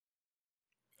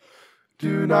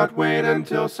Do not wait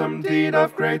until some deed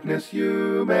of greatness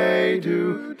you may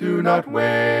do. Do not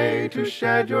wait to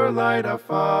shed your light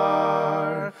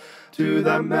afar. To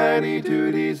the many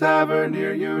duties ever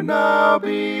near you now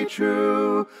be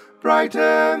true.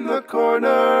 Brighten the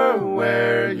corner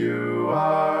where you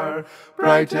are.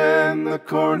 Brighten the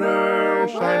corner,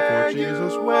 shine for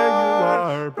Jesus where you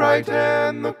are.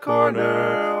 Brighten the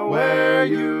corner where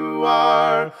you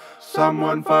are.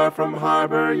 Someone far from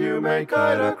harbor you may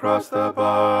guide across the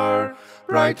bar.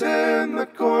 Brighten the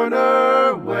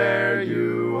corner where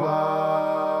you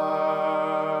are.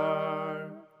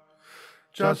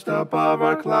 Just above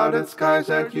our clouded skies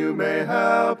that you may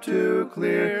help to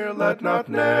clear, let not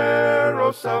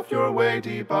narrow self your way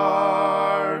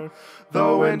debar.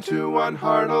 Though into one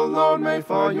heart alone may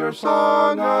fall your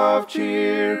song of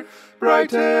cheer,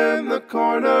 brighten the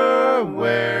corner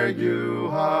where you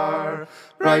are.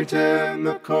 Brighten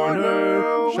the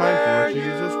corner, shine for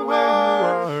Jesus where you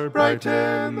are.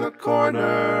 Brighten the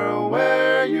corner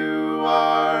where you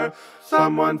are.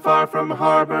 Someone far from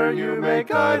harbor you may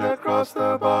guide across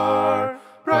the bar.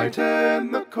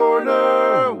 Brighten the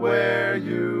corner where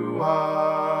you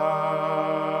are.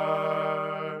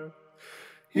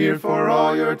 Here for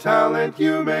all your talent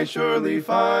you may surely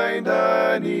find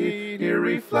a need. Here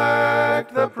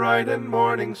reflect the bright and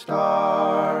morning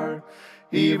star.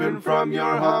 Even from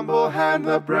your humble hand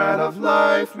the bread of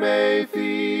life may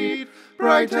feed.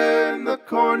 Brighten the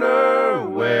corner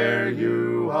where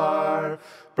you are.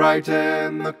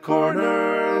 Brighten the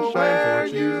corner, shine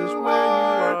for Jesus where you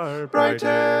are.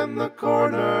 Brighten the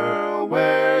corner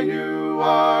where you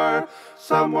are.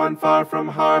 Someone far from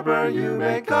harbor you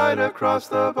may guide across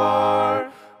the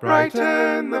bar.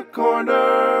 Brighten the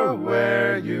corner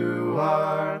where you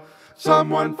are.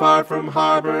 Someone far from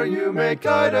harbor you may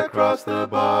guide across the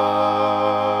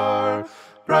bar.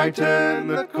 Brighten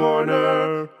the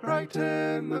corner,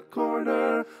 brighten the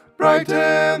corner,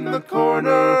 brighten the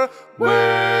corner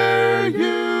where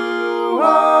you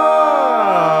are.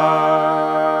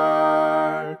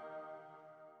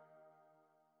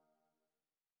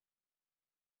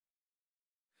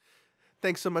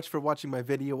 Thanks so much for watching my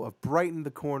video of Brighten the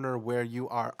Corner Where You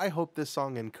Are. I hope this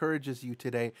song encourages you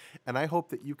today, and I hope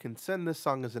that you can send this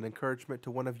song as an encouragement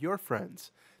to one of your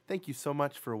friends. Thank you so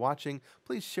much for watching.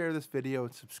 Please share this video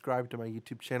and subscribe to my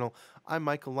YouTube channel. I'm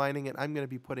Michael Leining, and I'm going to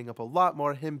be putting up a lot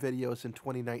more hymn videos in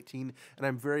 2019, and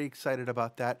I'm very excited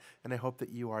about that, and I hope that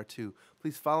you are too.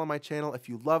 Please follow my channel if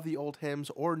you love the old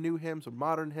hymns or new hymns or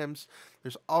modern hymns.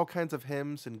 There's all kinds of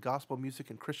hymns and gospel music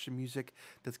and Christian music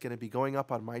that's going to be going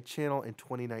up on my channel in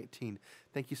 2019.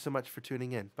 Thank you so much for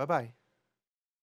tuning in. Bye-bye.